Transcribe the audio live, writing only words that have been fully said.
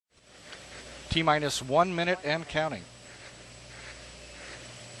T-minus 1 minute and counting.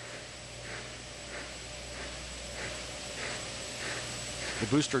 The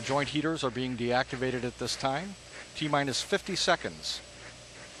booster joint heaters are being deactivated at this time. T-minus 50 seconds.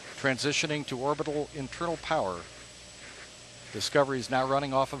 Transitioning to orbital internal power. Discovery is now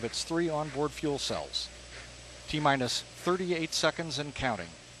running off of its 3 onboard fuel cells. T-minus 38 seconds and counting.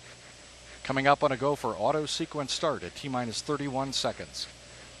 Coming up on a go for auto sequence start at T-minus 31 seconds.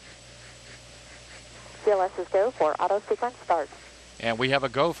 CLS is go for auto sequence start. And we have a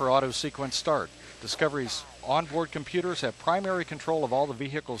go for auto sequence start. Discovery's onboard computers have primary control of all the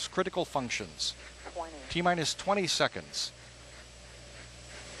vehicle's critical functions. T-minus 20 seconds.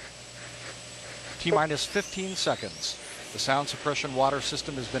 T-minus 15 seconds. The sound suppression water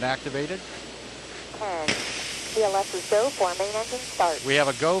system has been activated. 10. CLS is go for main engine start. We have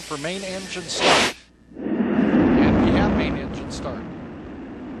a go for main engine start. And we have main engine start.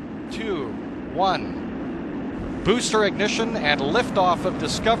 2, 1. Booster ignition and liftoff of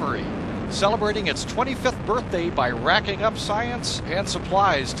Discovery, celebrating its 25th birthday by racking up science and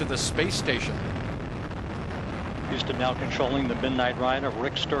supplies to the space station. Houston now controlling the midnight ride of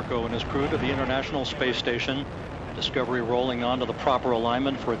Rick Sturckow and his crew to the International Space Station. Discovery rolling on to the proper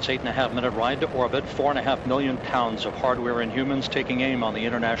alignment for its 8.5-minute ride to orbit. 4.5 million pounds of hardware and humans taking aim on the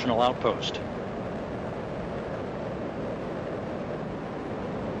International Outpost.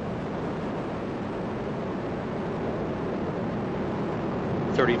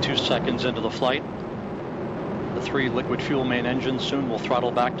 "32 seconds into the flight. The 3 liquid fuel main engines soon will throttle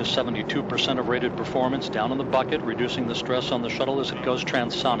back to 72% of rated performance, down in the bucket, reducing the stress on the shuttle as it goes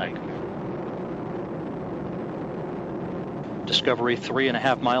transonic. Discovery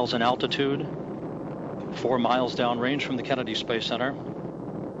 3.5 miles in altitude, 4 miles downrange from the Kennedy Space Center.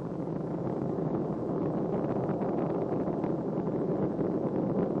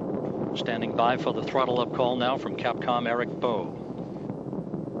 Standing by for the throttle up call now from Capcom Eric Bowe.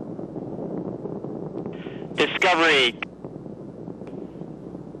 Discovery.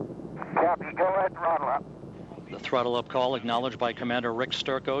 Copy, go ahead, throttle up. The throttle up call acknowledged by Commander Rick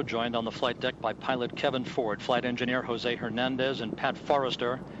Sturckow, joined on the flight deck by pilot Kevin Ford, flight engineer Jose Hernandez, and Pat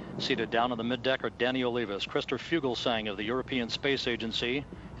Forrester. Seated down on the middeck are Danny Olivas, Christopher Fugelsang of the European Space Agency,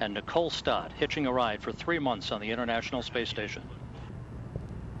 and Nicole Stott, hitching a ride for 3 months on the International Space Station.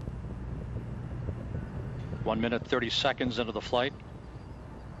 1 minute 30 seconds into the flight.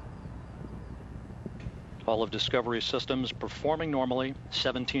 All of Discovery's systems performing normally.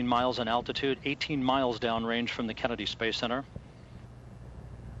 17 miles in altitude, 18 miles downrange from the Kennedy Space Center.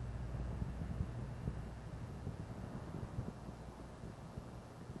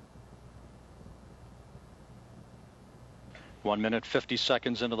 One minute 50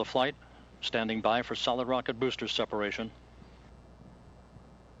 seconds into the flight. Standing by for solid rocket booster separation.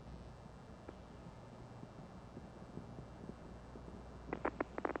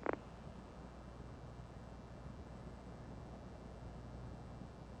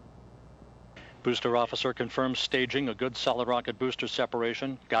 Booster officer confirms staging a good solid rocket booster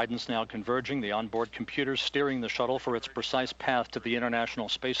separation. Guidance now converging. The onboard computers steering the shuttle for its precise path to the International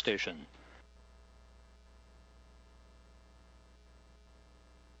Space Station.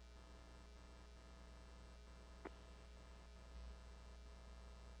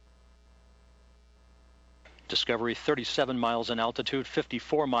 Discovery 37 miles in altitude,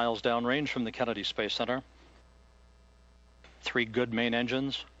 54 miles downrange from the Kennedy Space Center. 3 good main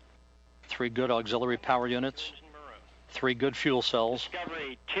engines. 3 good auxiliary power units, 3 good fuel cells.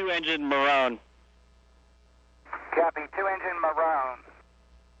 Discovery, 2-engine Maroon. Copy, 2-engine Maroon.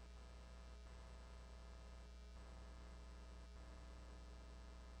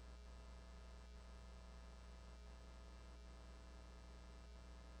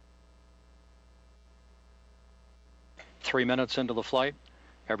 Three minutes into the flight.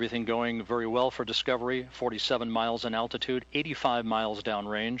 Everything going very well for Discovery. 47 miles in altitude, 85 miles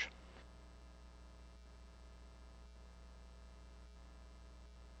downrange.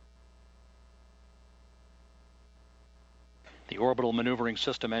 The orbital maneuvering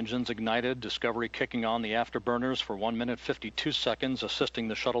system engines ignited. Discovery kicking on the afterburners for 1 minute 52 seconds, assisting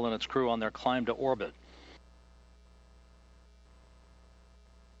the shuttle and its crew on their climb to orbit.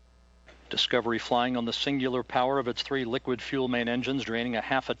 Discovery flying on the singular power of its 3 liquid fuel main engines, draining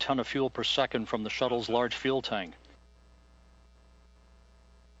 0.5 ton of fuel per second from the shuttle's large fuel tank.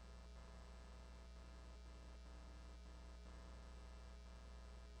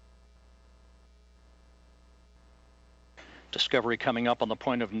 Discovery coming up on the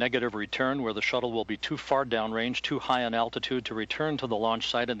point of negative return, where the shuttle will be too far downrange, too high in altitude to return to the launch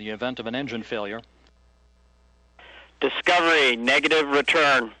site in the event of an engine failure. Discovery, negative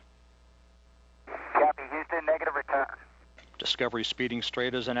return. Discovery speeding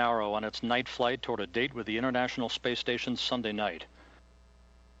straight as an arrow on its night flight toward a date with the International Space Station Sunday night.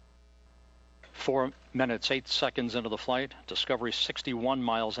 4 minutes, 8 seconds into the flight, Discovery 61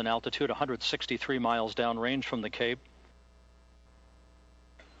 miles in altitude, 163 miles downrange from the Cape.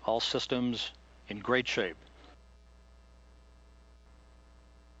 All systems in great shape.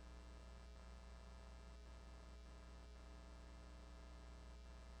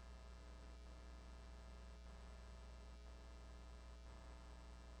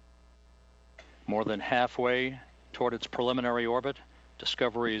 More than halfway toward its preliminary orbit,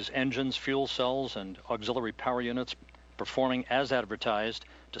 Discovery's engines, fuel cells, and auxiliary power units performing as advertised.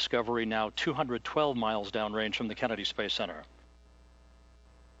 Discovery now 212 miles downrange from the Kennedy Space Center.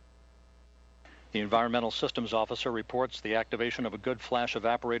 The Environmental Systems Officer reports the activation of a good flash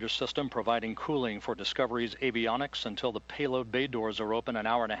evaporator system providing cooling for Discovery's avionics until the payload bay doors are open an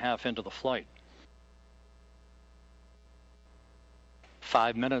hour and a half into the flight.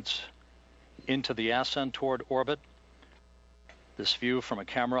 5 minutes into the ascent toward orbit. This view from a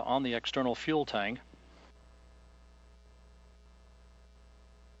camera on the external fuel tank.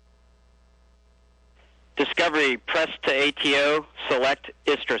 Discovery, press to ATO, select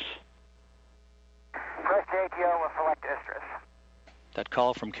Istrus. Press to ATO will select Istrus. That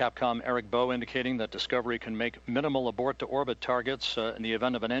call from Capcom Eric Bowe indicating that Discovery can make minimal abort-to-orbit targets in the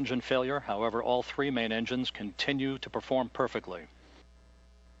event of an engine failure. However, all 3 main engines continue to perform perfectly.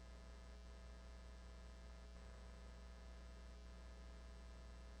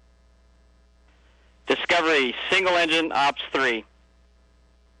 Discovery, single engine, Ops 3.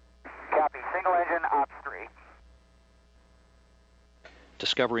 Copy, single engine, Ops 3.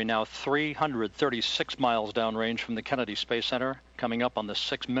 Discovery now 336 miles downrange from the Kennedy Space Center, coming up on the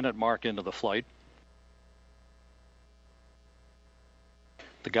 6-minute mark into the flight.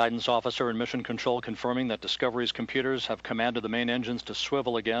 The guidance officer and mission control confirming that Discovery's computers have commanded the main engines to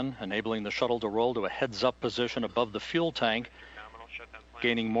swivel again, enabling the shuttle to roll to a heads-up position above the fuel tank,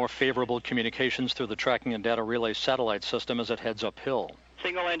 gaining more favorable communications through the tracking and data relay satellite system as it heads uphill.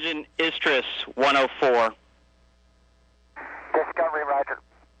 Single engine, Istrus, 104. Discovery, roger.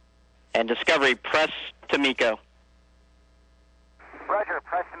 And Discovery, press to MECO. Roger,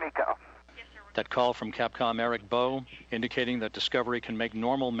 press to MECO. That call from Capcom Eric Bowe indicating that Discovery can make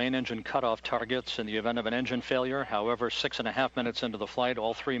normal main engine cutoff targets in the event of an engine failure. However, 6.5 minutes into the flight,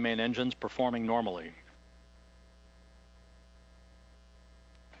 all 3 main engines performing normally.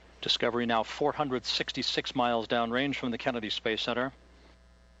 Discovery now 466 miles downrange from the Kennedy Space Center.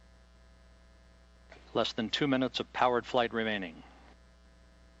 Less than 2 minutes of powered flight remaining.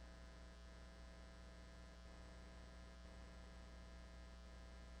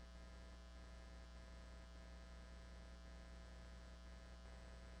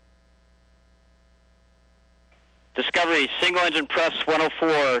 Discovery, single engine, press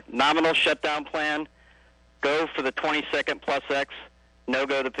 104, nominal shutdown plan, go for the 20-second plus X, no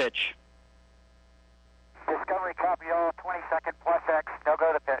go to pitch. Discovery, copy all, 20-second plus X, no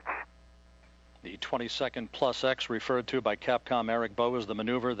go to pitch. The 20-second plus X referred to by Capcom Eric Bowe is the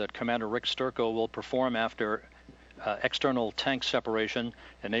maneuver that Commander Rick Sturckow will perform after external tank separation,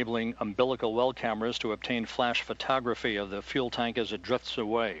 enabling umbilical well cameras to obtain flash photography of the fuel tank as it drifts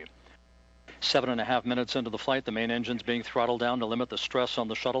away. 7.5 minutes into the flight, the main engines being throttled down to limit the stress on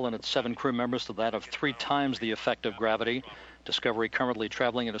the shuttle and its 7 crew members to that of 3 times the effect of gravity. Discovery currently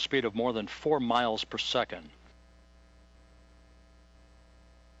traveling at a speed of more than 4 miles per second.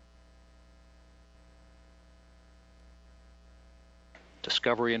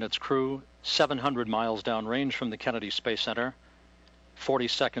 Discovery and its crew 700 miles downrange from the Kennedy Space Center. 40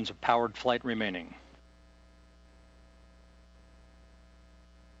 seconds of powered flight remaining.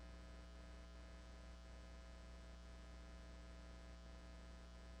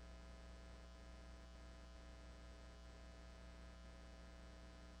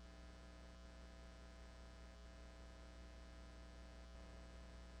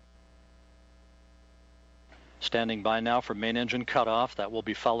 Standing by now for main engine cutoff. That will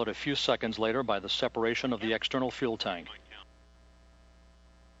be followed a few seconds later by the separation of the external fuel tank.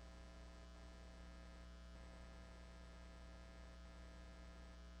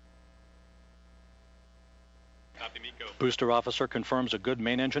 Booster officer confirms a good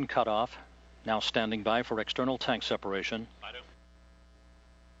main engine cutoff. Now standing by for external tank separation.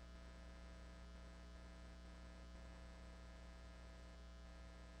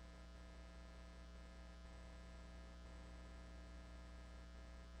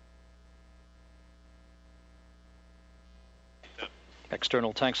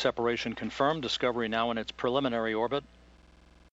 External tank separation confirmed. Discovery now in its preliminary orbit.